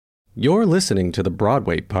You're listening to the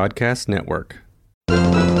Broadway Podcast Network.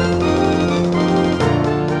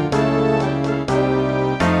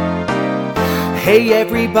 Hey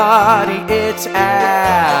everybody, it's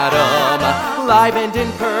Adam, live and in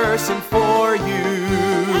person for you.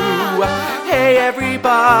 Hey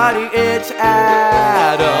everybody, it's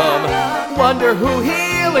Adam, wonder who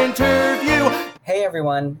he'll interview. Hey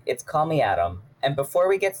everyone, it's Call Me Adam. And before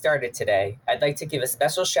we get started today, I'd like to give a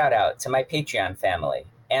special shout out to my Patreon family.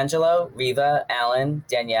 Angelo, Riva, Alan,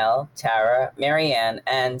 Danielle, Tara, Marianne,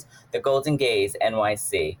 and the Golden Gaze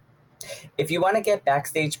NYC. If you want to get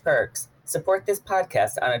backstage perks, support this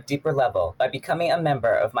podcast on a deeper level by becoming a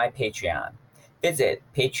member of my Patreon. Visit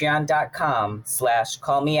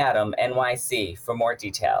patreon.com/callmeadamnyc for more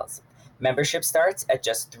details. Membership starts at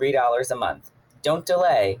just $3 a month. Don't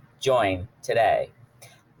delay, join today.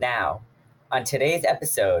 Now, on today's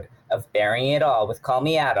episode of Burying It All with Call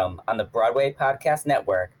Me Adam on the Broadway Podcast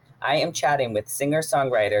Network, I am chatting with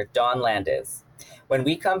singer-songwriter Dawn Landis. When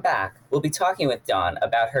we come back, we'll be talking with Dawn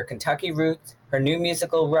about her Kentucky roots, her new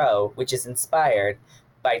musical Row, which is inspired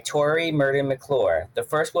by Tori Murden McClure, the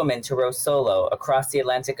first woman to row solo across the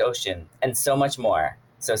Atlantic Ocean, and so much more.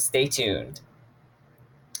 So stay tuned.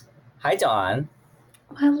 Hi, Dawn.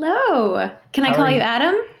 Hello. Can I call you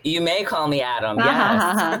Adam? You may call me Adam,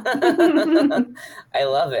 yes. I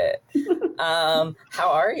love it. How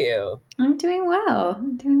are you? I'm doing well.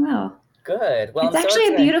 Good. Well, it's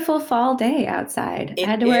actually a beautiful fall day outside. I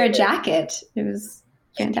had to wear a jacket. It was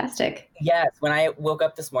fantastic. Yes. When I woke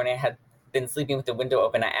up this morning, I had been sleeping with the window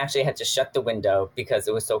open. I actually had to shut the window because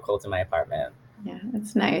it was so cold in my apartment. Yeah,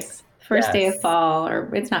 it's nice. First day of fall, or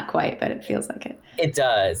it's not quite, but it feels like it. It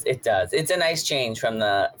does. It's a nice change from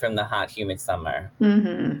the hot, humid summer.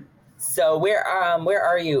 Mm-hmm. So where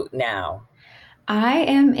are you now? I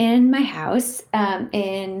am in my house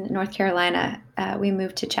in North Carolina. We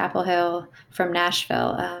moved to Chapel Hill from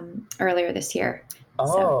Nashville earlier this year.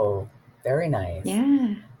 Oh, very nice.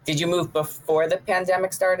 Yeah. Did you move before the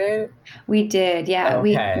pandemic started? We did, yeah.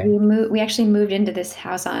 Okay. We actually moved into this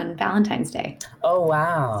house on Valentine's Day. Oh,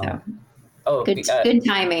 wow. So, good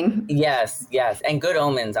timing. Yes, and good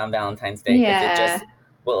omens on Valentine's Day. Yeah. It just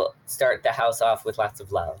will start the house off with lots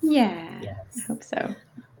of love. Yeah, yes. I hope so.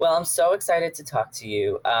 Well, I'm so excited to talk to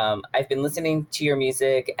you. I've been listening to your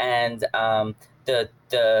music and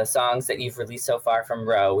the songs that you've released so far from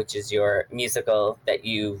Row, which is your musical that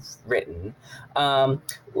you've written.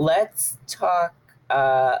 Let's talk.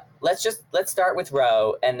 Let's start with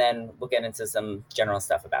Row, and then we'll get into some general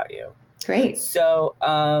stuff about you. Great. So,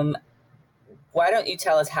 why don't you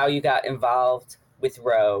tell us how you got involved with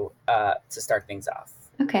Row to start things off?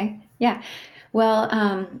 Okay. Yeah. Well,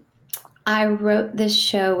 I wrote this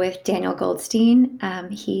show with Daniel Goldstein.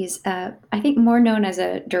 He's, I think, more known as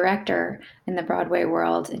a director in the Broadway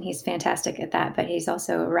world, and he's fantastic at that, but he's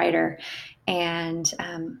also a writer. And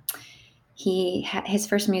his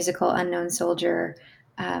first musical, Unknown Soldier,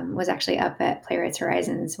 was actually up at Playwrights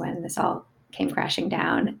Horizons when this all came crashing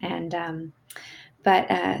down. And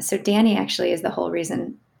so Danny actually is the whole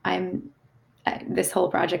reason this whole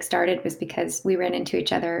project started, was because we ran into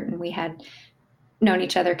each other, and we had known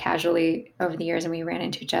each other casually over the years, and we ran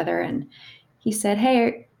into each other, and he said,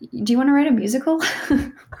 "Hey, do you want to write a musical?"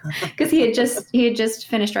 Because he had just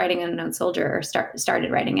finished writing Unknown Soldier, or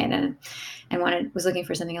started writing it, and was looking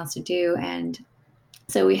for something else to do. And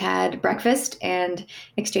so we had breakfast and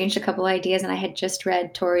exchanged a couple ideas, and I had just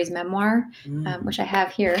read Tori's memoir, which I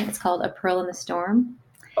have here. It's called A Pearl in the Storm.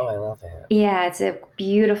 Oh, I love it. Yeah, it's a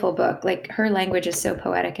beautiful book. Like, her language is so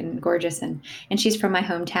poetic and gorgeous. And she's from my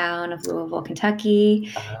hometown of Louisville, Kentucky.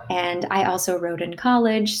 And I also wrote in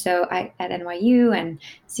college, so at NYU. And,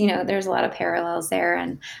 so, there's a lot of parallels there.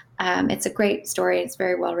 And it's a great story. It's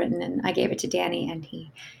very well written. And I gave it to Danny, and he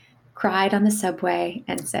cried on the subway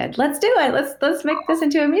and said, "Let's do it. Let's make this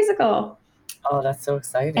into a musical." Oh, that's so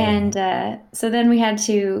exciting. And so then we had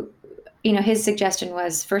to... his suggestion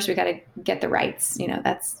was, first we got to get the rights.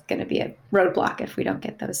 That's going to be a roadblock if we don't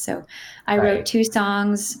get those. So I wrote 2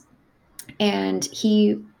 songs, and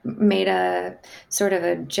he made a sort of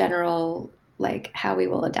a general, like, how we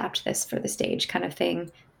will adapt this for the stage kind of thing,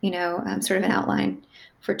 sort of an outline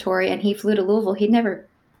for Tori. And he flew to Louisville. He'd never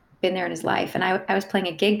been there in his life. And I was playing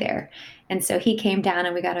a gig there. And so he came down,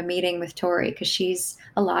 and we got a meeting with Tori, because she's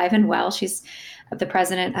alive and well. She's the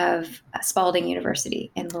president of Spalding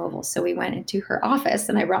University in Louisville. So we went into her office,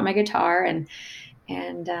 and I brought my guitar, and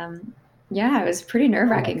it was pretty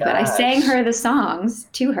nerve-wracking, but I sang her the songs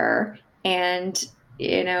to her, and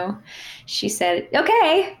she said,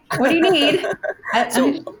 "Okay, what do you need?"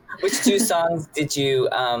 So, which two songs did you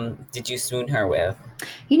swoon her with?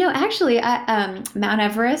 Actually, Mount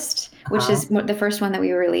Everest, which is the first one that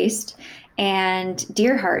we released, and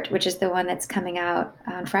Dear Heart, which is the one that's coming out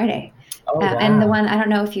on Friday. Oh, wow. And the one, I don't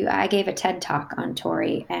know if I gave a TED talk on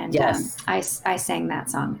Tori, and yes. I sang that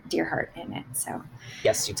song, Dear Heart, in it. So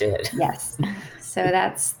yes, you did. Yes. So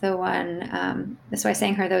that's the one. So I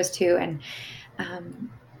sang her those two, and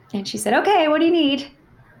she said, "Okay, what do you need?"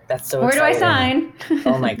 That's so Where exciting. do I sign?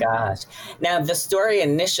 Oh my gosh. Now, the story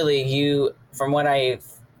initially, from what I've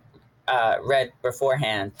read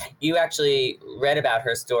beforehand, you actually read about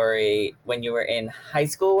her story when you were in high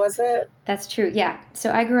school, was it? That's true. Yeah.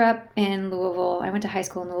 So I grew up in Louisville. I went to high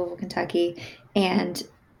school in Louisville, Kentucky, and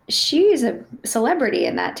she's a celebrity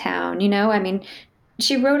in that town. I mean,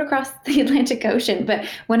 she rode across the Atlantic Ocean, but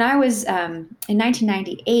when I was in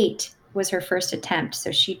 1998 was her first attempt.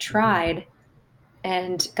 So she tried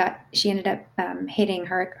and she ended up hitting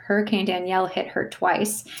Hurricane Danielle hit her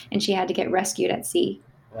twice, and she had to get rescued at sea.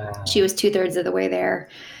 Wow. She was 2/3 of the way there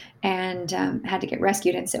and had to get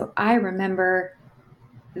rescued. And so I remember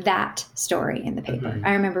that story in the paper. Mm-hmm.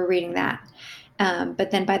 I remember reading that.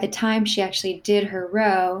 But then by the time she actually did her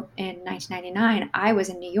row in 1999, I was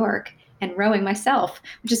in New York and rowing myself,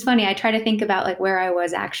 which is funny. I try to think about where I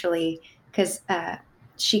was actually, because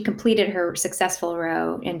she completed her successful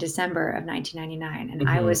row in December of 1999, and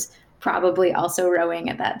I was probably also rowing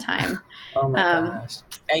at that time. Oh my gosh!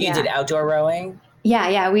 And you did outdoor rowing?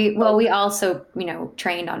 Yeah. We also,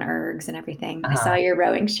 trained on ergs and everything. I saw your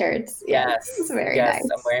rowing shirts. Yes. It's very nice.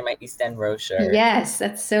 I'm wearing my East End row shirt. Yes,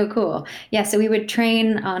 that's so cool. Yeah, so we would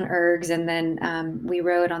train on ergs, and then we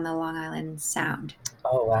rowed on the Long Island Sound.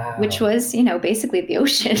 Oh, wow. Which was, basically the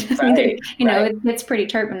ocean. Right, it's pretty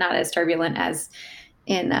not as turbulent as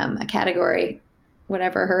in a category,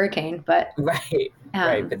 whatever hurricane, but. Right,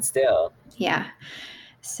 but still. Yeah.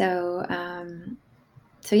 So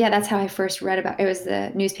yeah, that's how I first read about it. It was the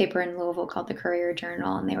newspaper in Louisville called the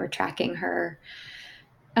Courier-Journal, and they were tracking her,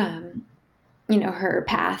 her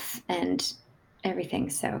path and everything.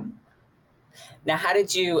 So now, how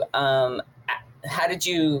did you,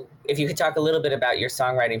 if you could talk a little bit about your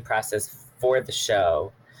songwriting process for the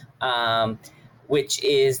show, which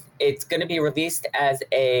is, it's going to be released as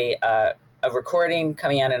a recording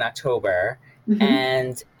coming out in October,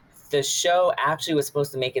 and the show actually was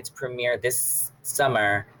supposed to make its premiere this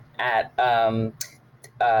summer at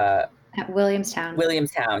Williamstown.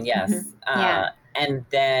 Williamstown, yes. Yeah. And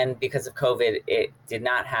then because of COVID, it did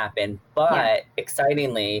not happen. But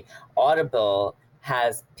excitingly, Audible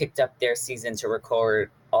has picked up their season to record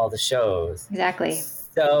all the shows. Exactly.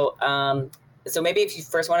 So, so maybe if you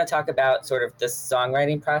first want to talk about sort of the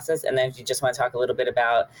songwriting process, and then if you just want to talk a little bit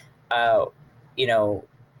about,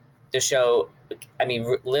 the show, I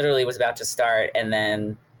mean, literally was about to start, and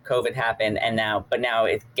then COVID happened, and now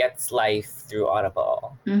it gets life through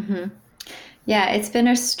Audible. Mm-hmm. Yeah, it's been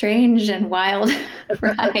a strange and wild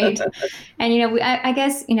ride. And, I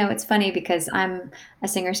guess, it's funny because I'm a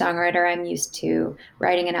singer-songwriter. I'm used to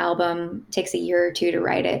writing an album. It takes a year or two to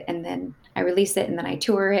write it, and then I release it, and then I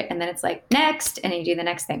tour it, and then it's like, next, and you do the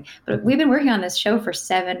next thing. But we've been working on this show for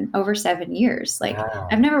over 7 years. Wow.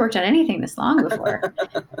 I've never worked on anything this long before.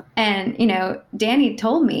 And, Danny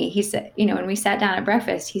told me, he said, when we sat down at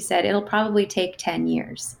breakfast, he said, it'll probably take 10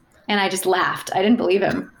 years. And I just laughed. I didn't believe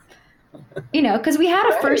him. Because we had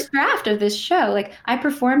a first draft of this show. I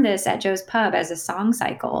performed this at Joe's Pub as a song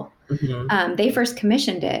cycle. They first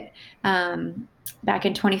commissioned it back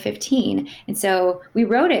in 2015. And so we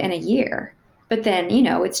wrote it in a year. But then,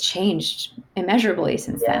 it's changed immeasurably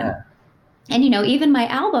since then. And, even my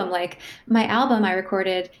album I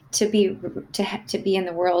recorded to be in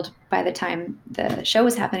the world by the time the show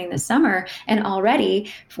was happening this summer. And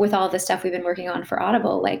already with all the stuff we've been working on for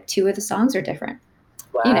Audible, 2 of the songs are different.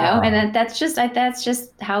 Wow. And then that's just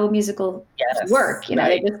how musical work.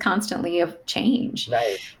 They just constantly change.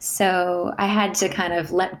 Right. So I had to kind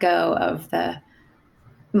of let go of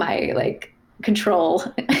my control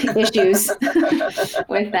issues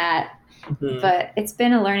with that. But it's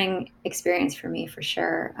been a learning experience for me for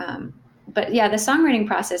sure. But yeah, the songwriting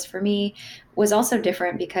process for me was also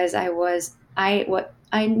different because I was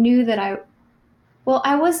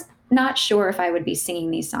not sure if I would be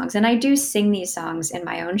singing these songs. And I do sing these songs in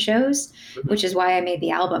my own shows, which is why I made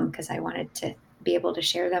the album, because I wanted to be able to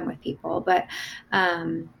share them with people. But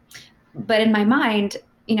in my mind,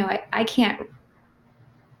 I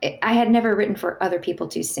had never written for other people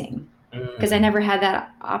to sing because I never had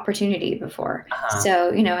that opportunity before.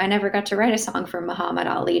 So, I never got to write a song for Muhammad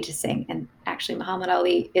Ali to sing. And actually Muhammad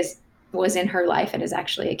Ali is was in her life and is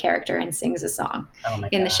actually a character and sings a song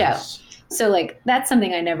in the gosh. show. So like, that's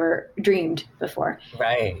something I never dreamed before.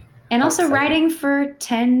 Right. And How also exciting. writing for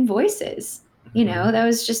 10 voices, you know, that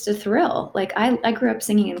was just a thrill. Like I grew up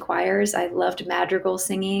singing in choirs. I loved madrigal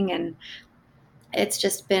singing, and it's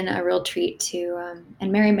just been a real treat to,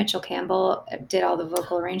 and Mary Mitchell Campbell did all the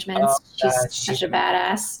vocal arrangements. She's such a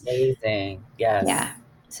badass. Amazing. Yes. Yeah.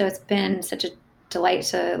 So it's been such a delight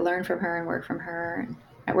to learn from her and work from her. And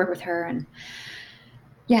I work with her, and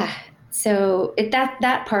yeah. So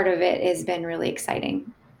that part of it has been really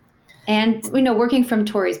exciting. And, you know, working from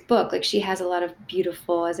Tori's book, like she has a lot of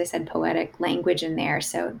beautiful, as I said, poetic language in there.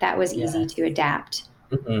 So that was easy to adapt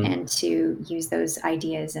and to use those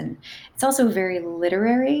ideas. And it's also very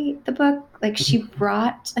literary, the book. Like she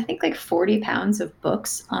brought, I think, like 40 pounds of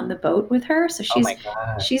books on the boat with her. So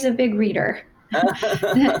she's a big reader,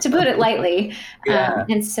 to put it lightly. Yeah.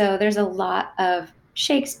 And so there's a lot of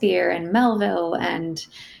Shakespeare and Melville and,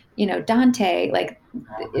 you know, Dante, like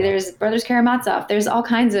there's Brothers Karamazov. There's all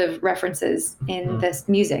kinds of references in this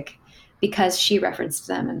music because she referenced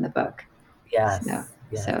them in the book. Yes.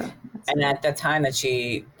 So and at the time that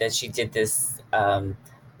she did this,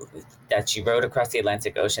 that she rode across the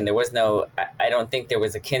Atlantic Ocean, there was no, I don't think there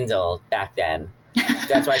was a Kindle back then.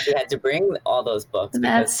 That's why she had to bring all those books.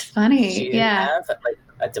 That's funny. She didn't have like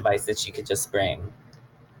a device that she could just bring.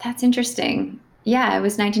 That's interesting. Yeah, it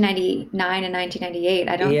was 1999 and 1998.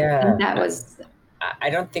 I don't think that was. I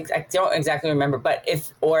don't exactly remember, but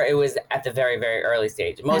it was at the very, very early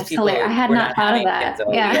stage. Most people I had not thought of that.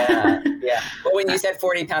 Kindle. Yeah. But when you said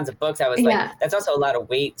 40 pounds of books, I was like, that's also a lot of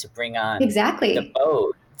weight to bring on the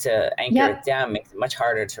boat to anchor it down, makes it much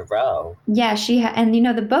harder to row. Yeah, and you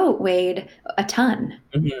know, the boat weighed a ton.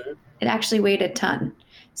 It actually weighed a ton.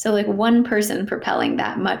 So like one person propelling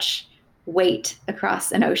that much weight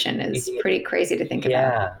across an ocean is pretty crazy to think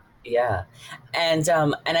about. Yeah. And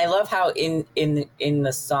I love how in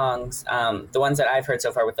the songs, the ones that I've heard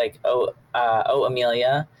so far with like Oh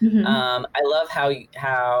Amelia, I love how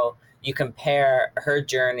you compare her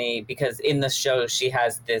journey, because in the show she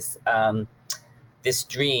has this this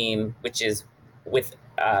dream, which is with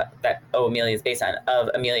that Oh Amelia is based on,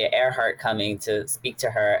 of Amelia Earhart coming to speak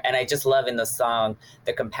to her. And I just love in the song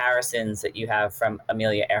the comparisons that you have from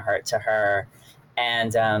Amelia Earhart to her.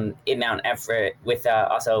 And in Mount Everest, with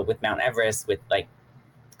Mount Everest, with like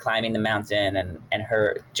climbing the mountain and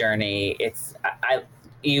her journey, it's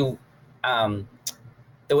the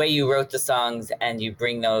way you wrote the songs and you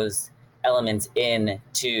bring those elements in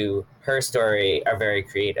to her story are very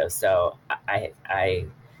creative. So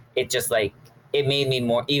it made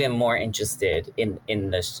me even more interested in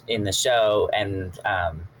the show and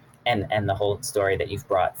the whole story that you've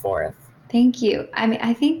brought forth. Thank you. I mean,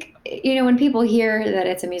 I think, you know, when people hear that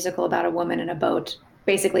it's a musical about a woman in a boat,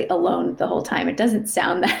 basically alone the whole time, it doesn't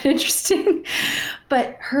sound that interesting,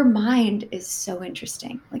 but her mind is so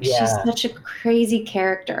interesting. Like she's such a crazy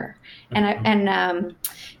character.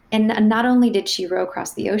 And not only did she row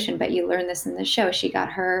across the ocean, but you learn this in the show. She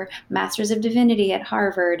got her Master's of Divinity at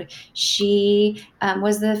Harvard. She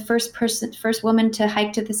was the first woman to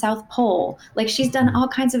hike to the South Pole. Like she's done all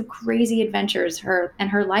kinds of crazy adventures. Her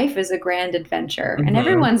life is a grand adventure, and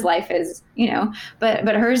everyone's life is, you know, but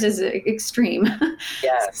hers is extreme.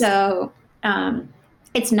 Yes. So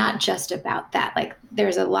it's not just about that. Like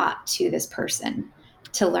there's a lot to this person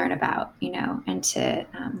to learn about, you know, and to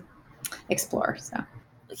explore. So.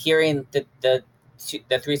 Hearing the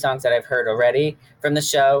three songs that I've heard already from the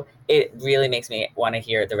show, it really makes me want to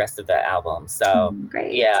hear the rest of the album. So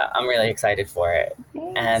yeah, I'm really excited for it.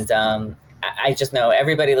 Thanks. And I just know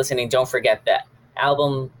everybody listening, don't forget that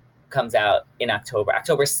album comes out in October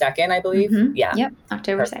 2nd, I believe. Yeah. Yep.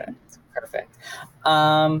 October 2nd. Perfect.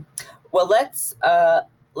 Well,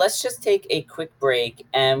 let's just take a quick break,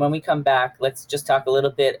 and when we come back, let's just talk a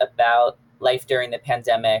little bit about life during the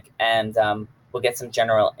pandemic, and we'll get some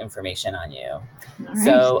general information on you. All right.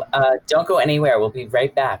 So don't go anywhere. We'll be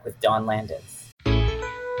right back with Dawn Landis.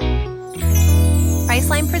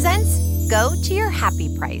 Priceline presents Go to Your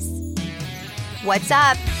Happy Price. What's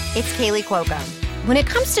up? It's Kaylee Cuoco. When it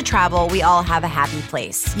comes to travel, we all have a happy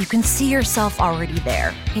place. You can see yourself already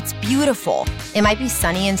there. It's beautiful. It might be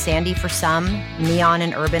sunny and sandy for some, neon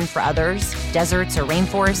and urban for others, deserts or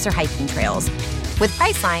rainforests or hiking trails. With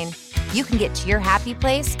Priceline, you can get to your happy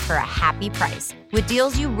place for a happy price with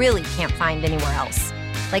deals you really can't find anywhere else.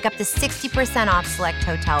 Like up to 60% off select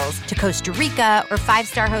hotels to Costa Rica or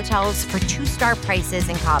 5-star hotels for 2-star prices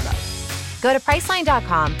in Cabo. Go to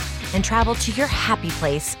Priceline.com and travel to your happy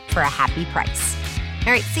place for a happy price.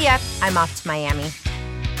 All right, see ya. I'm off to Miami.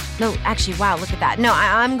 No, actually, wow, look at that. No,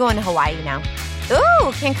 I'm going to Hawaii now.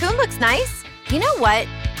 Ooh, Cancun looks nice. You know what?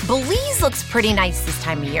 Belize looks pretty nice this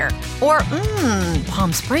time of year. Or,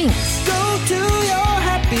 Palm Springs. Go to your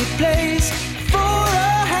happy place for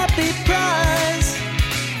a happy price.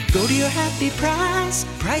 Go to your happy price,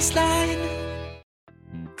 Priceline.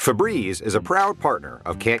 Febreze is a proud partner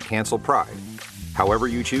of Can't Cancel Pride. However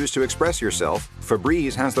you choose to express yourself,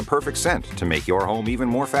 Febreze has the perfect scent to make your home even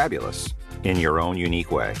more fabulous in your own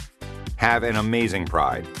unique way. Have an amazing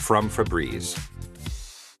Pride from Febreze.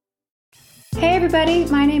 Hey everybody,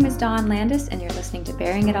 my name is Dawn Landis, and you're listening to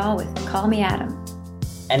Bearing It All with Call Me Adam.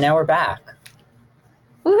 And now we're back.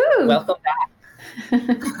 Woohoo! Welcome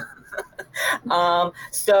back.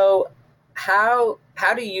 So how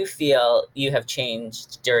do you feel you have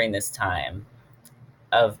changed during this time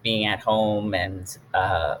of being at home and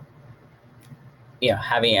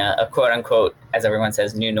having a quote unquote, as everyone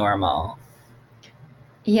says, new normal?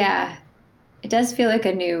 Yeah, it does feel like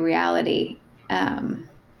a new reality.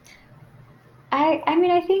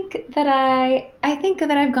 I think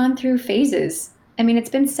that I've gone through phases. I mean, it's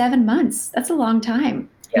been 7 months. That's a long time,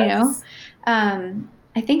 Yes.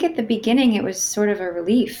 I think at the beginning it was sort of a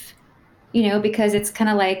relief, because it's kind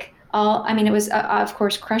of like it was of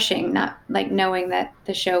course crushing, not like knowing that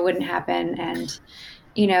the show wouldn't happen and,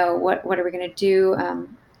 what are we going to do?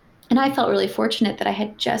 And I felt really fortunate that I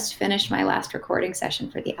had just finished my last recording session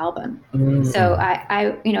for the album. So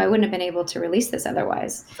I wouldn't have been able to release this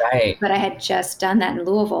otherwise. Right. But I had just done that in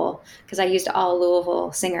Louisville because I used all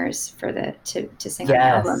Louisville singers for to sing on the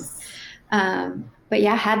album. But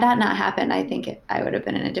yeah, had that not happened, I think I would have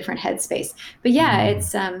been in a different headspace. But yeah,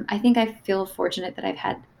 it's I think I feel fortunate that I've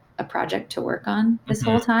had a project to work on this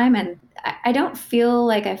whole time, and I don't feel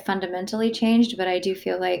like I've fundamentally changed, but I do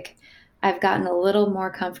feel like I've gotten a little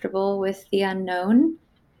more comfortable with the unknown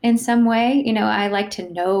in some way. I like to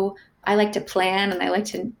know, I like to plan, and I like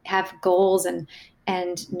to have goals and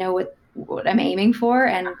know what I'm aiming for.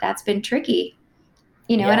 And that's been tricky,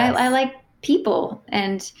 and I like people,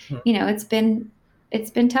 and,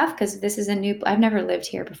 it's been tough because this is I've never lived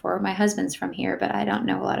here before. My husband's from here, but I don't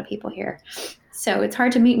know a lot of people here. So it's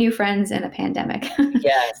hard to meet new friends in a pandemic.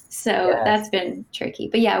 Yes. So that's been tricky.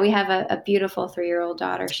 But yeah, we have a beautiful 3-year-old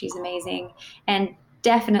daughter. She's amazing and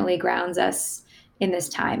definitely grounds us in this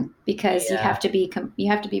time because you have to be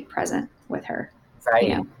present with her.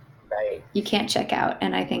 Right. Right. You can't check out.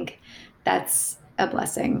 And I think that's a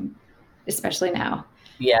blessing, especially now.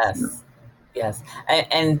 Yes. Yes.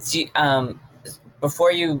 And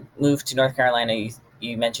before you moved to North Carolina,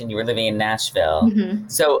 you mentioned you were living in Nashville. Mm-hmm.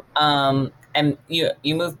 So, and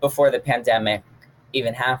you moved before the pandemic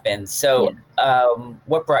even happened. So,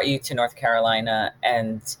 what brought you to North Carolina?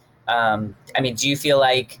 And, do you feel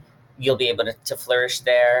like you'll be able to flourish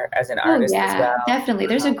there as an artist as well? Definitely.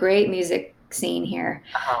 There's a great music scene here.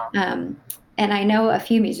 And I know a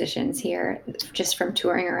few musicians here just from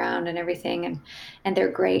touring around and everything. And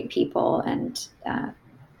they're great people and,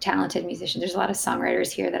 talented musicians. There's a lot of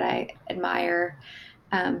songwriters here that I admire.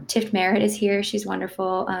 Tiff Merritt is here. She's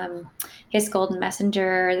wonderful. His Golden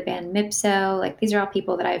Messenger, the band Mipso, like these are all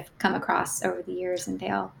people that I've come across over the years, and they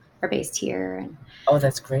all are based here. And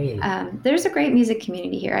that's great. there's a great music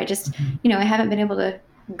community here. I just, I haven't been able to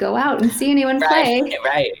go out and see anyone play.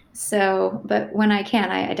 Right. So, but when I can,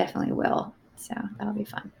 I definitely will. So that'll be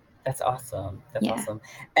fun. That's awesome. That's awesome.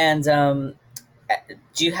 And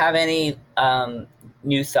do you have any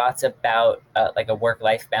new thoughts about like a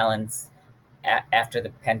work-life balance after the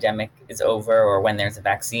pandemic is over, or when there's a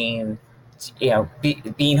vaccine?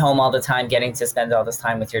 Being home all the time, getting to spend all this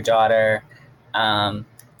time with your daughter,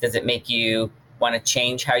 does it make you want to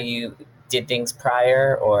change how you did things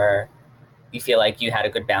prior, or you feel like you had a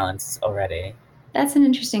good balance already? That's an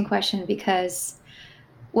interesting question because,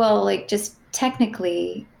 just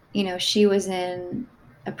technically, she was in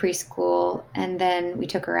a preschool, and then we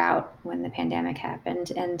took her out when the pandemic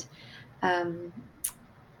happened, and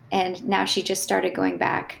now she just started going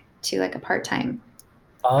back to like a part-time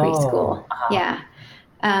preschool. Yeah.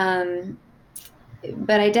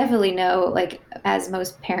 But I definitely know, like, as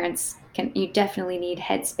most parents you definitely need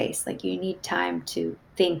headspace. Like, you need time to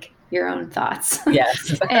think your own thoughts.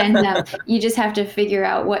 Yes. And you just have to figure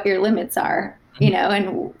out what your limits are,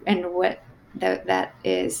 and what that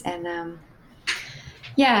is. And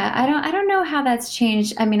I don't know how that's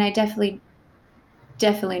changed. I mean, I definitely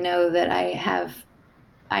know that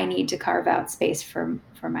I need to carve out space for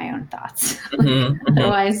my own thoughts.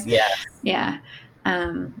 Otherwise, yeah.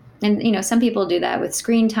 And some people do that with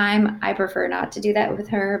screen time. I prefer not to do that with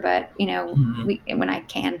her, but when I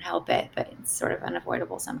can help it, but it's sort of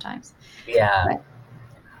unavoidable sometimes. Yeah.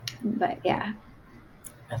 But yeah,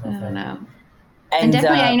 I don't know. And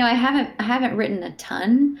definitely, I haven't written a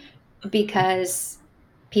ton because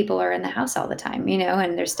people are in the house all the time,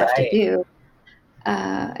 and there's stuff to do.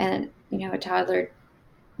 And, a toddler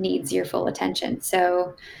needs your full attention.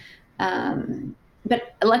 So,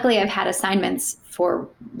 but luckily I've had assignments for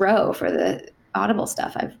Row for the Audible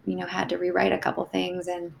stuff. I've, had to rewrite a couple things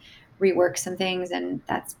and rework some things. And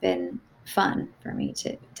that's been fun for me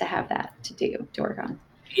to have that to work on.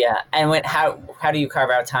 Yeah. And how do you carve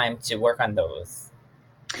out time to work on those?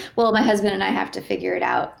 Well, my husband and I have to figure it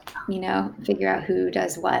out, figure out who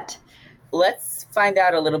does what. Let's find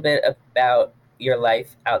out a little bit about your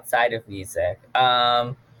life outside of music.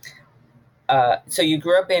 So you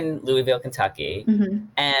grew up in Louisville, Kentucky,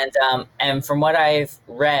 Mm-hmm. And from what I've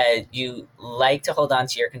read, you like to hold on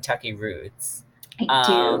to your Kentucky roots. I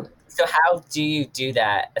do. So how do you do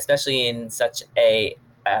that, especially in such a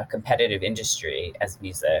competitive industry as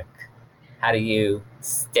music? How do you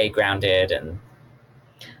stay grounded? And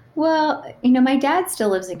Well, my dad still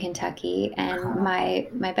lives in Kentucky, and my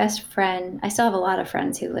best friend, I still have a lot of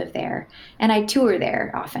friends who live there, and I tour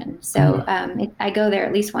there often. So I go there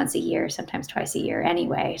at least once a year, sometimes twice a year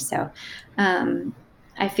anyway. So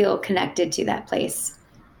I feel connected to that place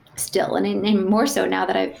still, and more so now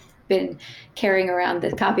that I've been carrying around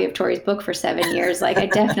the copy of Tori's book for 7 years. Like, I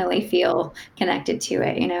definitely feel connected to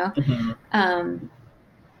it, Mm-hmm.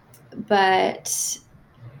 But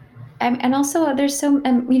and also there's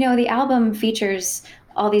the album features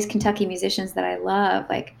all these Kentucky musicians that I love,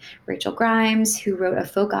 like Rachel Grimes, who wrote a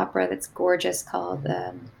folk opera that's gorgeous called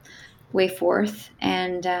Way Forth,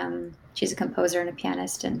 and she's a composer and a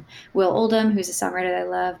pianist, and Will Oldham, who's a songwriter that I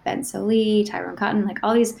love, Ben Sollee, Tyrone Cotton, like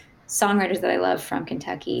all these songwriters that I love from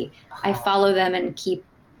Kentucky. I follow them and keep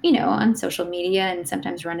on social media, and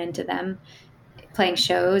sometimes run into them playing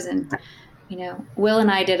shows. And Will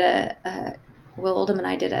Oldham and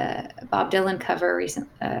I did a Bob Dylan cover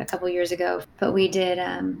a couple years ago, but we did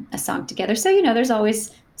a song together. So, there's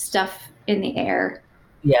always stuff in the air.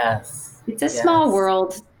 Yes. It's a small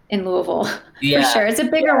world in Louisville, for sure. It's a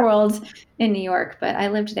bigger world in New York, but I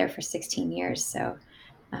lived there for 16 years. So,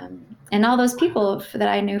 and all those people that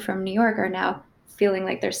I knew from New York are now feeling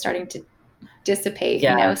like they're starting to dissipate,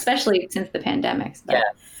 especially since the pandemic. But,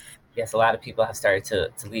 Yes, a lot of people have started to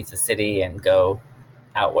leave the city and go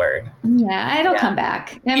outward. Yeah, it'll come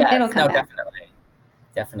back. It'll come back.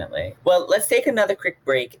 Definitely. Well, let's take another quick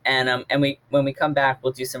break, and when we come back,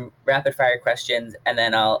 we'll do some rapid fire questions, and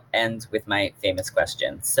then I'll end with my famous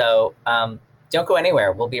questions. So don't go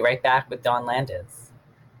anywhere. We'll be right back with Dawn Landis.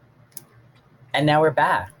 And now we're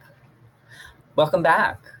back. Welcome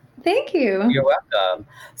back. Thank you. You're welcome.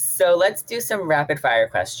 So let's do some rapid fire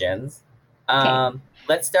questions. Okay.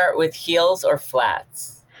 Let's start with heels or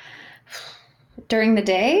flats. During the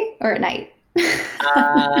day or at night?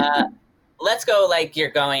 Let's go like you're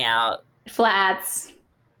going out. Flats.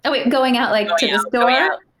 Oh wait, going out like to the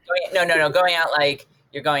store? Going out like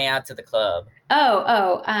you're going out to the club.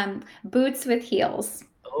 Boots with heels.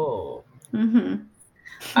 Oh. Mm-hmm.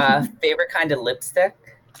 Favorite kind of lipstick?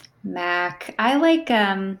 MAC. I like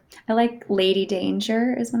Lady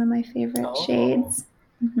Danger is one of my favorite shades.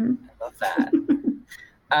 Mm-hmm. I love that.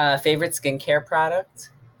 Favorite skincare product?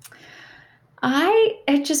 I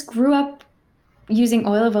just grew up using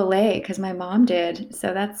Oil of Olay because my mom did.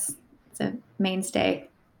 So it's a mainstay.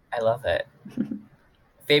 I love it.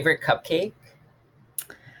 Favorite cupcake?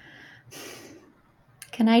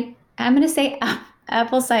 I'm going to say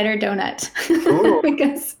apple cider donut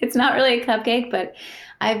because it's not really a cupcake, but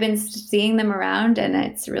I've been seeing them around and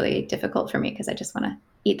it's really difficult for me because I just want to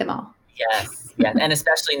eat them all. Yes. And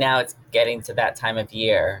especially now it's getting to that time of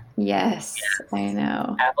year. Yes. I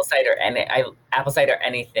know. Apple cider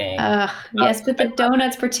anything. Yes, but the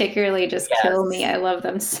donuts particularly just kill me. I love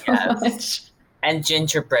them so much. And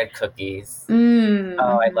gingerbread cookies.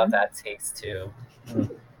 I love that taste too.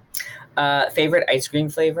 Favorite ice cream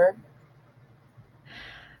flavor?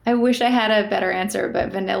 I wish I had a better answer,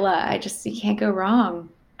 but vanilla. You can't go wrong.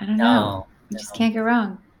 I don't know. You just can't go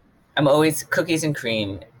wrong. I'm always cookies and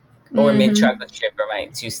cream or mint chocolate chip are my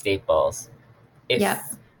two staples.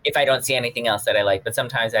 If I don't see anything else that I like, but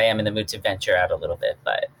sometimes I am in the mood to venture out a little bit,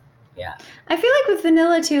 but yeah. I feel like with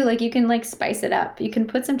vanilla too, like you can like spice it up. You can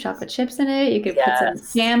put some chocolate chips in it. You can put some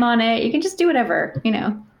jam on it. You can just do whatever,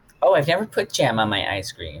 Oh, I've never put jam on my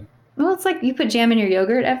ice cream. Well, it's like you put jam in your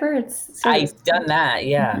yogurt ever. I've done that,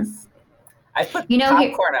 yes. Mm-hmm. I put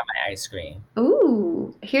popcorn on my ice cream.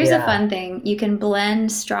 Ooh, here's a fun thing. You can blend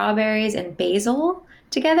strawberries and basil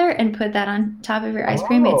together and put that on top of your ice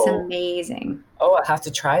cream. It's amazing. Oh, I'll have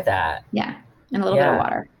to try that. Yeah, and a little bit of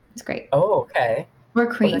water. It's great. Oh, okay. Or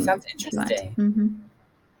cream. That sounds interesting.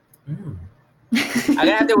 I'm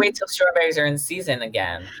gonna have to wait till strawberries are in season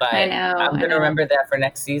again, but I know. I'm gonna remember that for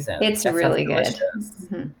next season. It's That really sounds good. delicious.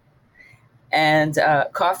 Mhm. And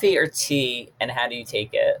coffee or tea, and how do you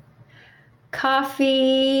take it?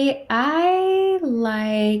 Coffee, I'm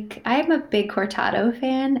a big cortado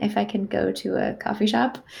fan if I can go to a coffee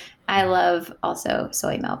shop. I love also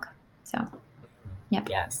soy milk. So, yep,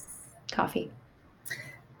 Yes. coffee.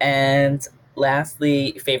 And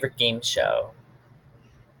lastly, favorite game show.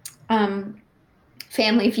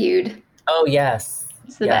 Family Feud. Oh yes,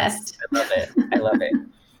 It's the yes, best. I love it. I love it.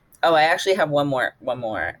 Oh, I actually have one more.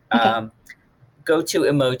 Okay. Go-to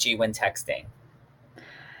emoji when texting.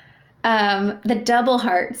 The double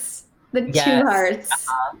hearts, the Yes. two hearts.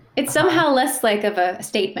 It's somehow less like of a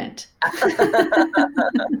statement.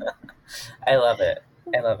 I love it.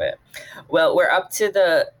 I love it. Well, we're up to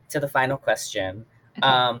the final question.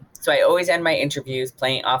 Okay. So I always end my interviews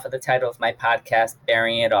playing off of the title of my podcast,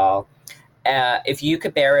 Bearing It All. If you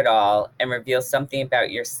could bear it all and reveal something about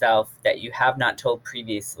yourself that you have not told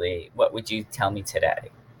previously, what would you tell me today?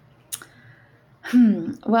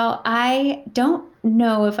 Well, I don't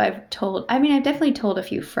know if I've definitely told a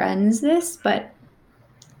few friends this, but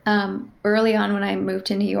early on when I moved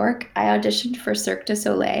to New York, I auditioned for Cirque du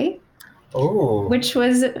Soleil, Oh, which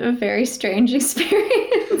was a very strange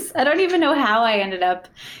experience. I don't even know how I ended up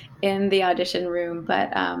in the audition room, but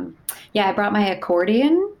yeah, I brought my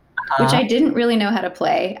accordion, which I didn't really know how to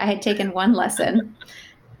play. I had taken one lesson.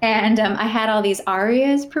 And I had all these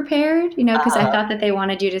arias prepared, because I thought that they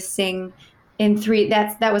wanted you to sing in three.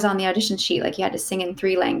 That was on the audition sheet. Like you had to sing in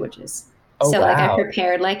 3 languages. Oh, So like I wow.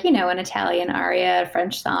 prepared like, an Italian aria, a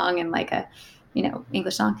French song, and like a,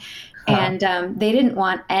 English song. And they didn't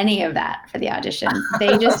want any of that for the audition.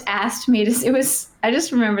 They just asked me I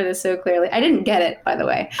just remember this so clearly. I didn't get it, by the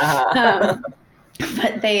way.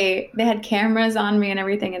 But they had cameras on me and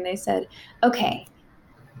everything. And they said, okay.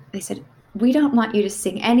 They said, we don't want you to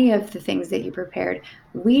sing any of the things that you prepared.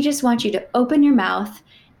 We just want you to open your mouth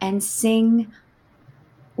and sing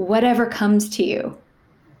whatever comes to you.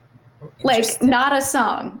 Like not a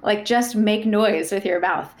song, like just make noise with your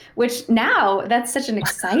mouth, which now that's such an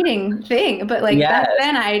exciting thing. But like back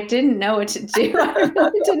then I didn't know what to do. I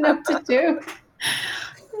really didn't know what to do.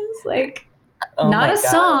 It's like, not a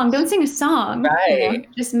song. Don't sing a song. Right.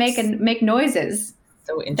 Just make noises.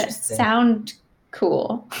 So interesting. That sound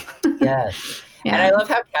cool. Yes. Yeah. And I love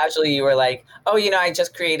how casually you were like, oh, I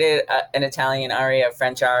just created an Italian aria, a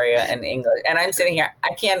French aria, and English. And I'm sitting here,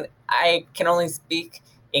 I can only speak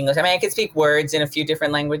English. I mean, I can speak words in a few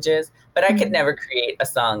different languages, but I could never create a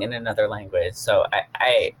song in another language. So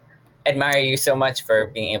I admire you so much for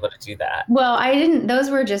being able to do that. Well, those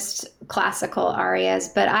were just classical arias,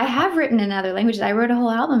 but I have written in other languages. I wrote a whole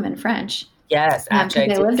album in French. Yes,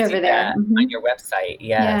 actually, I lived over there on your website.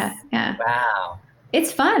 Yes. Yeah. Wow. It's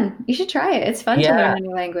fun. You should try it. It's fun to learn a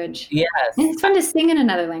new language. Yes. And it's fun to sing in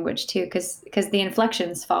another language too, because the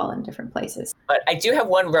inflections fall in different places. But I do have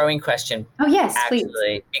one rowing question. Oh, yes, actually,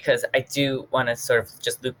 please. Because I do want to sort of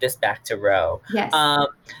just loop this back to row. Yes.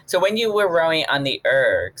 So when you were rowing on the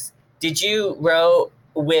ergs, did you row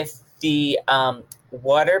with the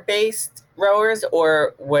water-based rowers,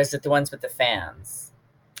 or was it the ones with the fans?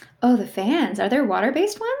 Oh, the fans. Are there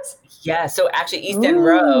water-based ones? Yeah. So actually, East End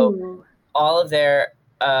Row, all of their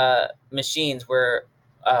machines were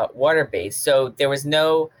water-based. So there was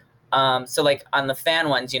no, so like on the fan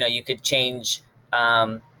ones, you could change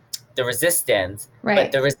the resistance, right.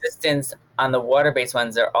 But the resistance on the water-based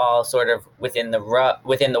ones are all sort of within the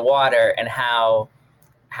water and how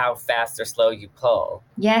fast or slow you pull.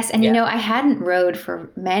 Yes, and I hadn't rowed for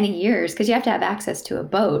many years because you have to have access to a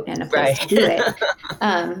boat and a place to do it.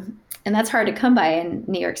 And that's hard to come by in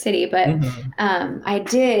New York City. But I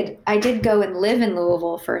did go and live in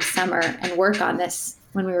Louisville for a summer and work on this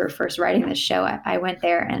when we were first writing this show. I went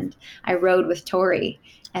there and I rowed with Tori.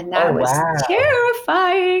 And that was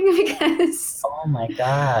terrifying because oh my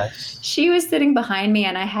gosh, she was sitting behind me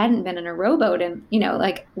and I hadn't been in a rowboat. And,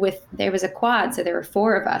 there was a quad. So there were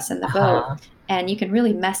 4 of us in the boat and you can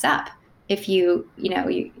really mess up if you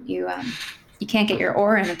can't get your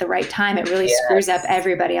oar in at the right time. It really screws up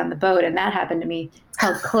everybody on the boat. And that happened to me. It's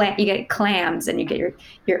called you get clams and you get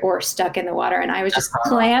your oar stuck in the water. And I was just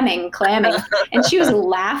clamming. And she was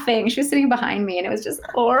laughing. She was sitting behind me and it was just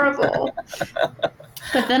horrible.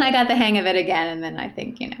 But then I got the hang of it again. And then I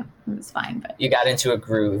think, it was fine. But you got into a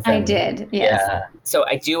groove. I did. Yes. Yeah. So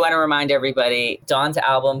I do want to remind everybody, Dawn's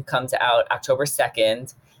album comes out October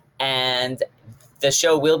 2nd. And the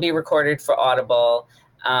show will be recorded for Audible.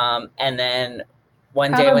 And then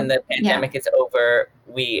one day when the pandemic is over,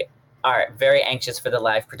 we are very anxious for the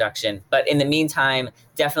live production. But in the meantime,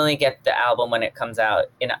 definitely get the album when it comes out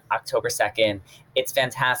in October 2nd. It's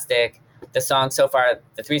fantastic. The songs so far,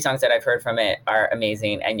 the 3 songs that I've heard from it are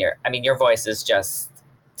amazing. And your voice is just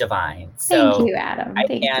divine. So Thank you, Adam.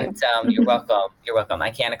 Thank you. You're welcome. You're welcome. I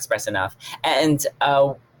can't express enough. And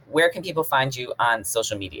where can people find you on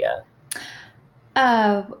social media?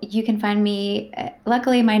 You can find me,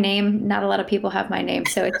 luckily my name, not a lot of people have my name,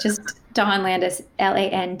 so it's just Dawn Landes,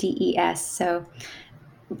 Landes. So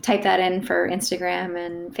type that in for Instagram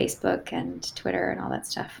and Facebook and Twitter and all that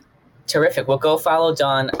stuff. Terrific. Well, go follow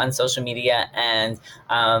Dawn on social media and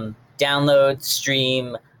download,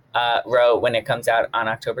 stream Row when it comes out on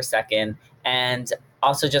October 2nd. And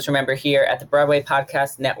also just remember, here at the Broadway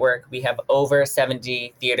Podcast Network, we have over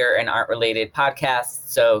 70 theater and art related podcasts.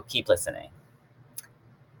 So keep listening.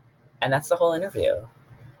 And that's the whole interview.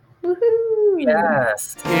 Woohoo!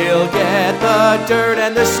 Yes. He'll get the dirt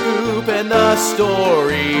and the scoop and the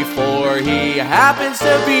story, for he happens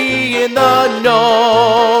to be in the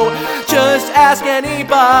know. Just ask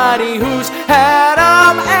anybody who's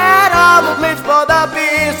Adam. Adam lives for the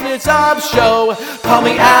business of show. Call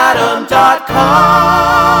me Adam.com.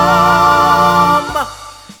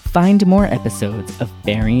 Find more episodes of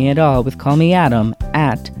Burying It All with Call Me Adam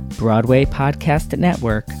at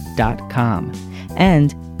BroadwayPodcastNetwork.com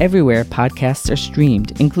and everywhere podcasts are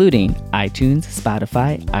streamed, including iTunes,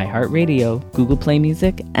 Spotify, iHeartRadio, Google Play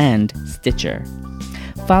Music, and Stitcher.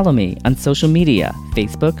 Follow me on social media,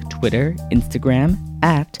 Facebook, Twitter, Instagram,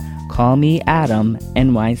 at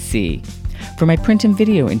CallMeAdamNYC. For my print and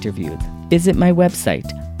video interviews, visit my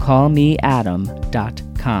website,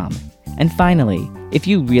 callmeadam.com. And finally, if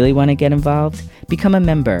you really want to get involved, become a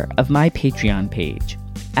member of my Patreon page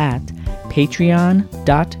at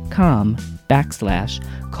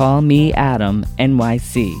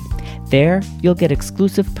patreon.com/CallMeAdamNYC. There, you'll get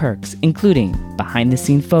exclusive perks, including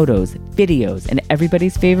behind-the-scene photos, videos, and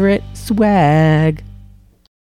everybody's favorite swag.